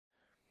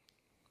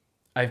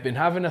I've been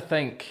having a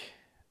think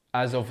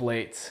as of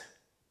late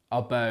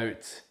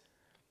about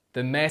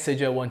the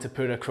message I want to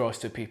put across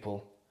to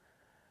people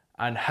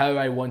and how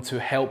I want to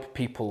help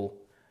people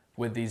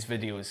with these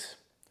videos.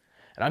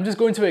 And I'm just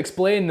going to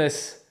explain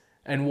this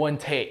in one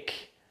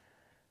take,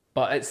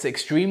 but it's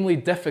extremely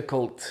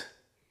difficult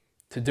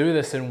to do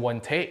this in one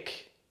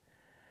take.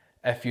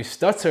 If you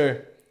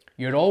stutter,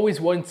 you're always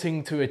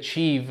wanting to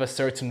achieve a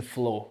certain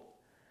flow.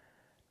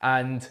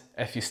 And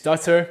if you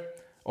stutter,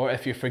 or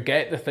if you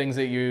forget the things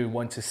that you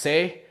want to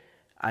say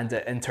and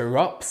it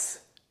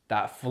interrupts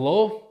that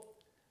flow,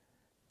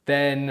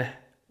 then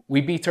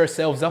we beat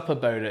ourselves up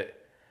about it.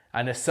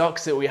 And it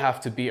sucks that we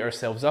have to beat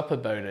ourselves up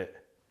about it.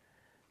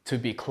 To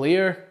be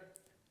clear,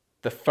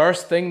 the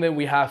first thing that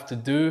we have to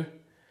do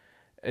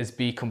is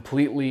be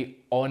completely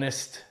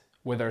honest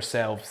with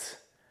ourselves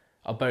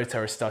about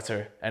our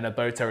stutter and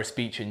about our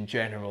speech in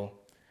general.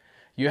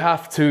 You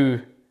have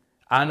to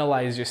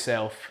analyze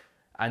yourself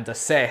and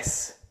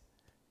assess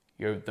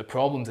the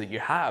problems that you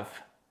have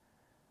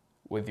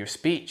with your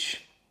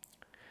speech.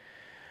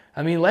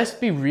 I mean, let's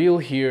be real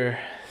here.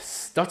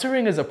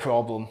 Stuttering is a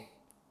problem.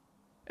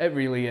 It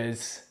really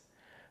is.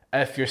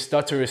 If your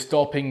stutter is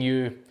stopping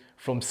you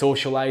from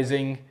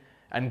socializing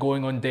and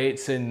going on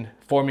dates and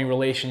forming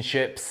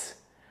relationships,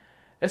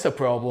 it's a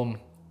problem.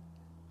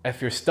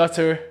 If your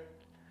stutter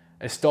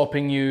is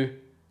stopping you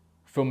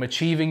from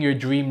achieving your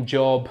dream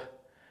job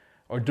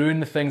or doing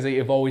the things that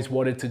you've always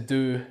wanted to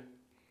do,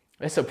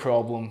 it's a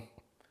problem.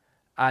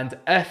 And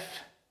if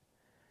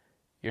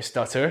your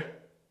stutter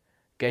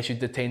gets you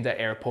detained at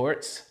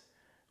airports,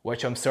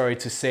 which I'm sorry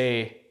to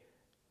say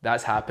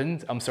that's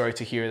happened, I'm sorry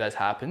to hear that's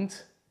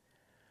happened,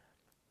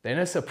 then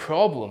it's a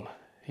problem.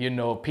 You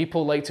know,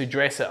 people like to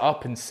dress it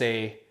up and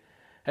say,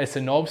 it's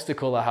an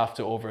obstacle I have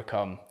to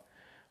overcome,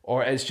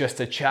 or it's just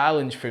a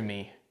challenge for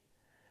me.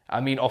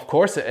 I mean, of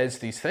course it is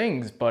these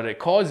things, but it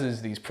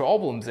causes these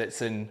problems.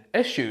 It's an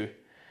issue.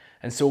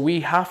 And so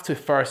we have to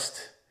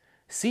first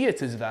see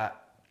it as that.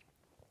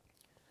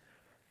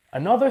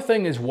 Another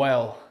thing as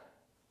well,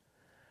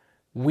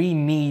 we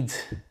need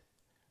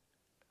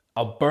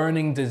a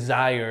burning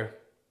desire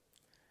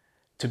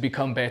to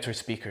become better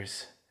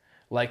speakers.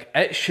 Like,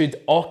 it should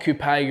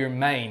occupy your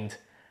mind.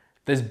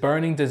 This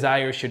burning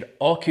desire should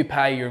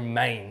occupy your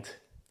mind.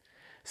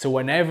 So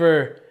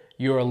whenever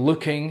you're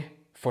looking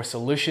for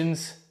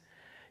solutions,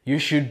 you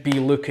should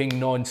be looking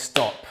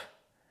non-stop.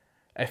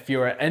 If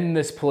you're in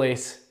this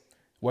place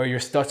where your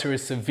stutter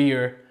is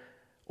severe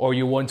or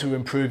you want to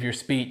improve your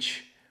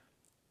speech,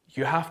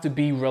 you have to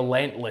be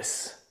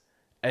relentless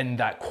in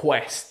that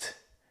quest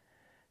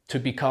to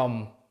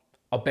become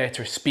a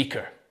better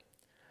speaker.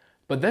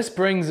 But this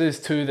brings us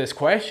to this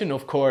question,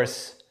 of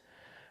course,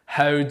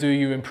 how do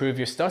you improve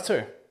your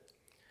stutter?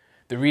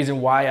 The reason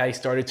why I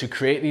started to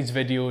create these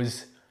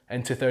videos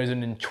in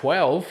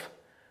 2012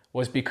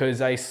 was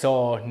because I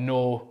saw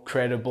no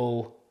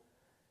credible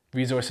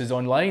resources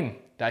online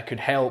that could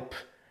help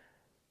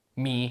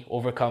me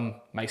overcome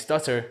my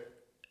stutter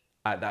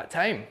at that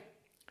time.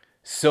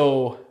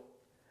 So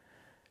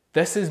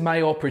this is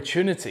my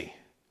opportunity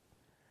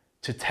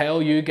to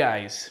tell you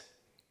guys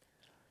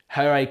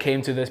how I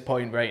came to this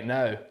point right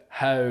now,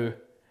 how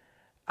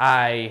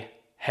I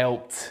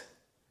helped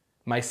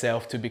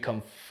myself to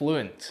become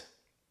fluent.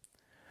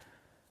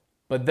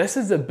 But this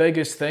is the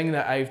biggest thing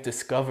that I've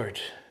discovered.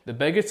 The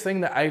biggest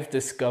thing that I've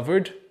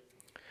discovered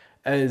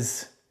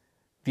is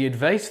the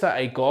advice that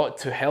I got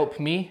to help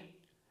me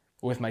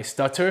with my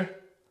stutter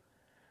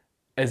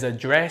is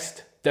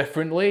addressed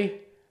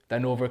differently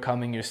than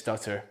overcoming your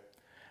stutter.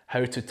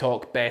 How to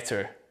talk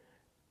better.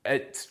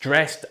 It's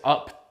dressed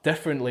up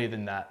differently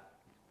than that.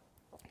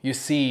 You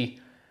see,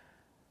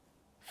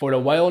 for a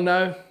while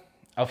now,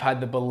 I've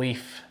had the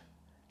belief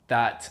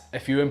that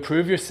if you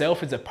improve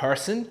yourself as a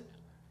person,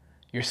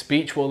 your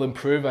speech will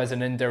improve as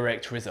an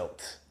indirect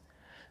result.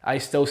 I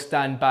still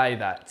stand by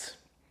that.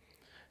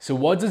 So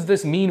what does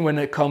this mean when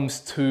it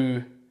comes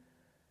to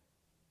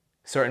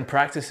certain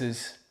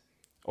practices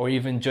or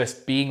even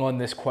just being on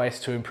this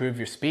quest to improve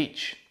your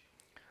speech?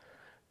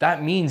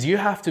 That means you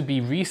have to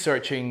be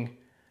researching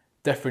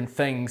different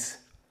things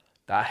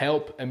that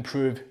help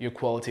improve your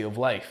quality of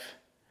life.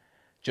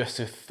 Just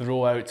to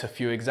throw out a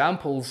few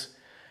examples,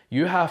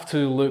 you have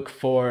to look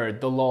for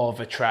the law of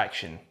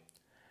attraction,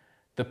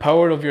 the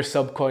power of your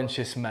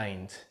subconscious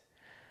mind,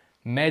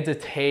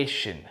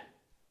 meditation.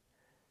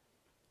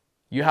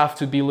 You have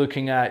to be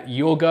looking at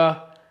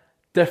yoga,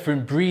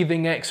 different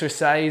breathing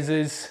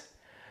exercises,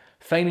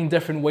 finding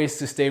different ways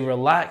to stay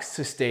relaxed,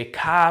 to stay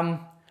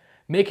calm,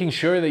 making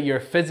sure that you're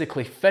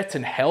physically fit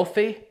and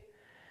healthy,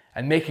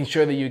 and making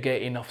sure that you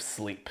get enough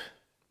sleep.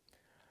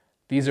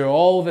 These are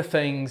all the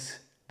things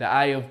that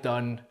I have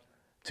done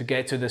to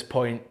get to this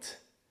point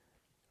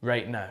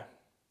right now.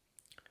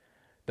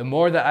 The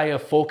more that I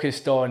have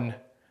focused on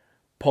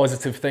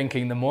positive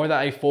thinking, the more that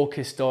I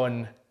focused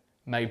on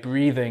my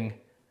breathing,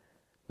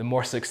 the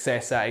more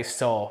success that I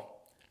saw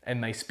in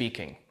my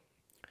speaking.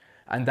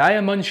 And I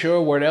am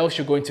unsure where else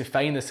you're going to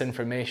find this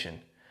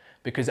information.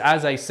 Because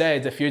as I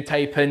said, if you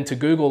type into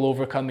Google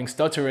overcoming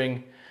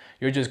stuttering,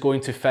 you're just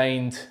going to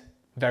find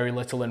very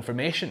little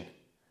information.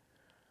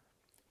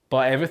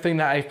 But everything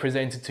that I've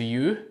presented to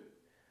you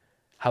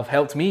have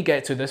helped me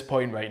get to this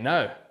point right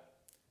now.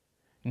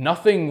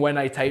 Nothing when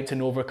I typed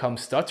in overcome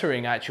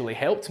stuttering actually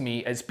helped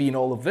me. It's been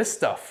all of this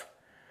stuff.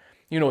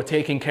 You know,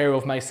 taking care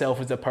of myself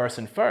as a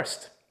person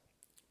first.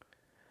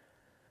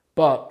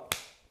 But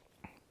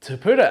to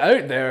put it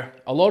out there,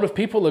 a lot of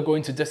people are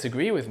going to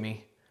disagree with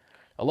me.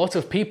 A lot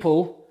of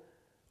people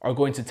are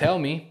going to tell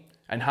me,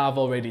 and have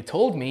already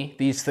told me,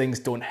 these things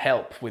don't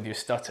help with your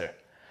stutter.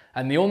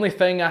 And the only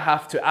thing I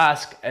have to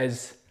ask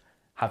is,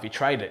 have you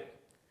tried it?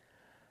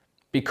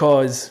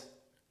 Because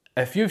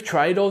if you've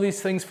tried all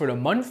these things for a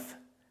month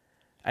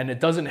and it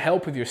doesn't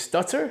help with your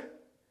stutter,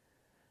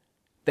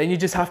 then you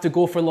just have to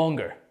go for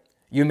longer.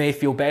 You may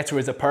feel better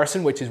as a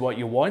person, which is what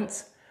you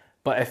want,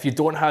 but if you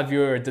don't have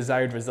your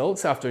desired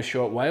results after a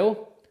short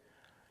while,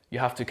 you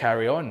have to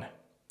carry on.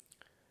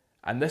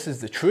 And this is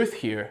the truth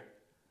here.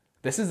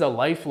 This is a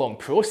lifelong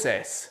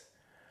process.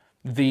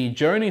 The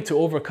journey to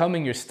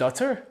overcoming your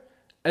stutter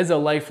is a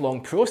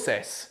lifelong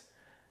process.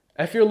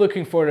 If you're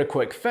looking for a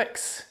quick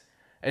fix,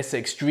 it's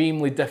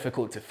extremely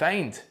difficult to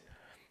find,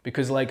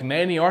 because like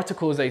many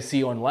articles I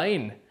see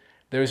online,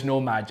 there's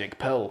no magic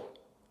pill.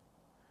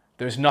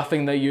 There's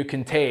nothing that you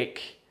can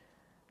take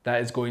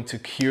that is going to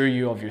cure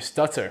you of your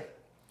stutter.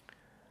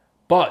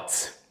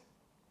 But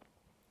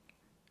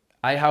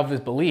I have this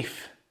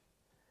belief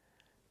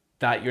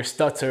that your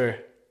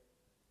stutter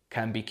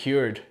can be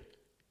cured.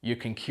 You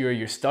can cure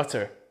your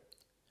stutter.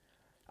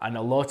 And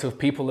a lot of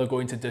people are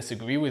going to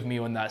disagree with me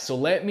on that. So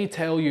let me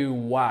tell you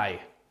why.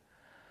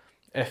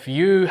 If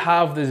you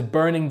have this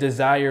burning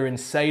desire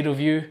inside of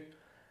you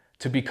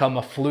to become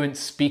a fluent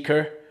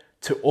speaker,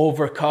 to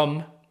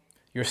overcome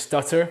your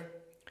stutter,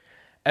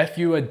 if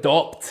you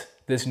adopt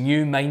this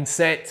new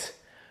mindset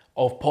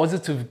of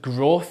positive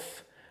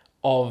growth,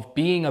 of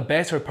being a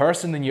better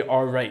person than you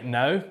are right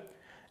now,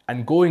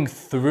 and going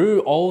through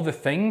all the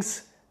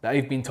things that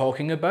I've been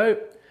talking about,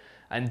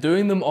 and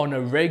doing them on a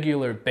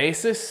regular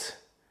basis,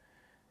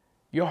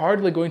 you're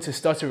hardly going to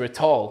stutter at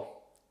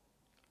all,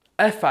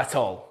 if at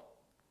all.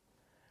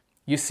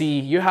 You see,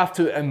 you have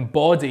to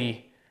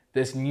embody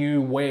this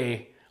new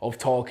way of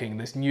talking,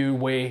 this new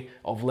way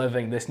of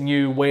living, this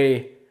new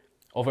way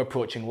of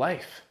approaching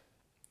life.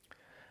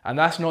 And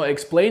that's not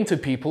explained to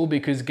people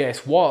because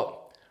guess what?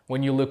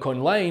 When you look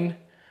online,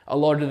 a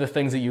lot of the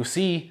things that you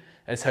see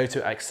is how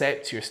to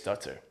accept your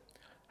stutter,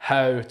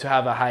 how to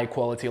have a high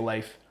quality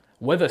life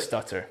with a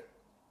stutter.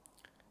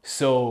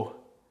 So,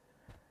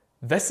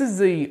 this is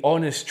the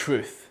honest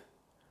truth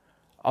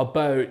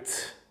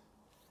about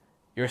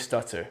your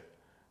stutter.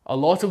 A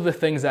lot of the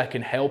things that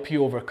can help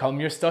you overcome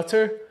your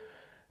stutter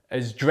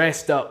is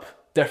dressed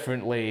up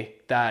differently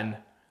than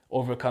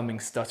overcoming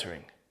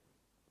stuttering.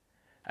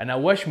 And I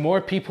wish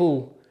more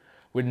people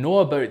would know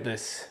about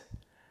this,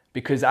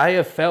 because I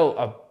have felt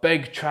a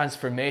big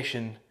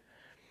transformation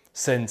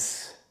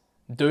since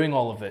doing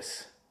all of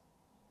this.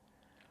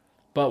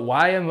 But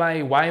why am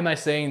I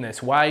saying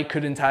this? Why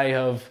couldn't I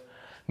have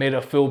made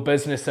a full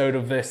business out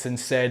of this and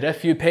said,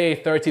 if you pay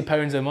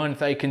 £30 a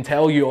month, I can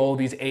tell you all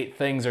these 8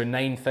 things or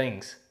 9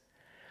 things?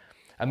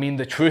 I mean,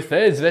 the truth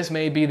is, this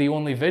may be the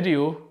only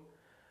video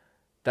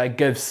that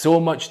gives so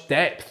much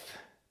depth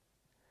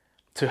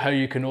to how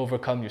you can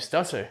overcome your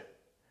stutter.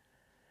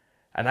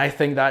 And I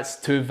think that's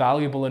too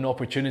valuable an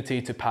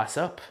opportunity to pass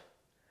up.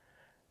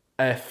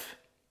 If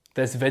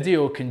this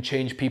video can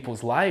change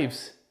people's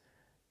lives,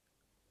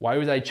 why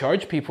would I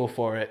charge people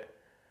for it?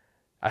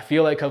 I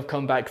feel like I've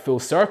come back full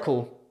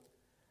circle.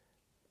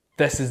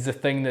 This is the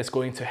thing that's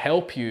going to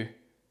help you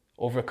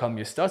overcome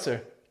your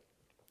stutter.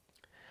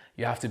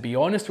 You have to be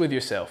honest with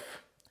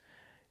yourself.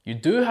 You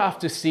do have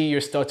to see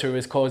your stutter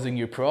as causing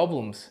you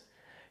problems.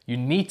 You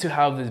need to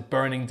have this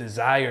burning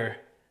desire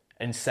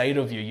inside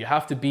of you. You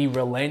have to be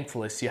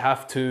relentless. You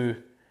have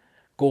to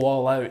go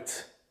all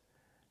out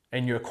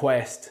in your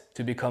quest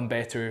to become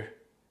better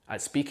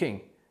at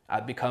speaking,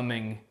 at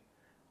becoming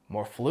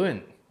more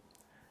fluent.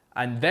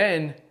 And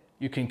then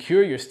you can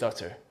cure your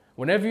stutter.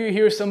 Whenever you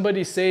hear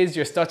somebody says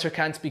your stutter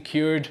can't be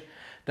cured,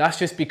 that's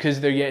just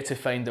because they're yet to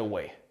find a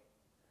way.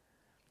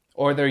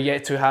 Or they're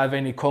yet to have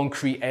any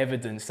concrete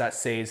evidence that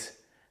says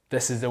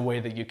this is the way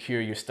that you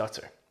cure your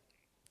stutter.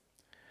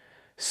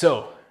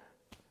 So,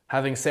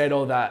 having said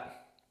all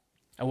that,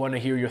 I want to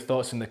hear your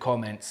thoughts in the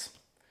comments.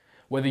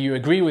 Whether you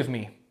agree with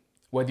me,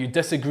 whether you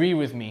disagree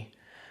with me,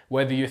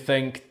 whether you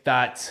think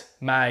that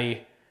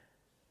my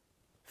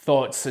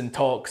thoughts and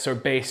talks are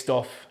based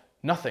off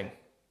nothing.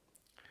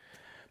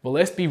 But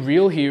let's be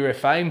real here.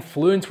 If I'm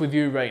fluent with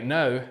you right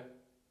now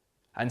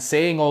and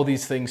saying all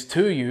these things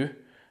to you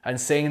and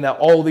saying that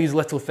all these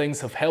little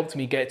things have helped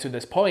me get to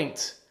this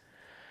point,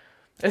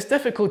 it's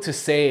difficult to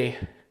say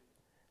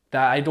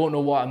that I don't know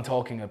what I'm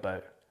talking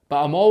about.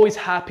 But I'm always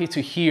happy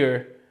to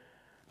hear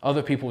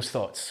other people's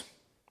thoughts.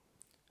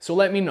 So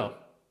let me know.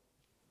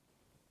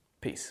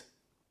 Peace.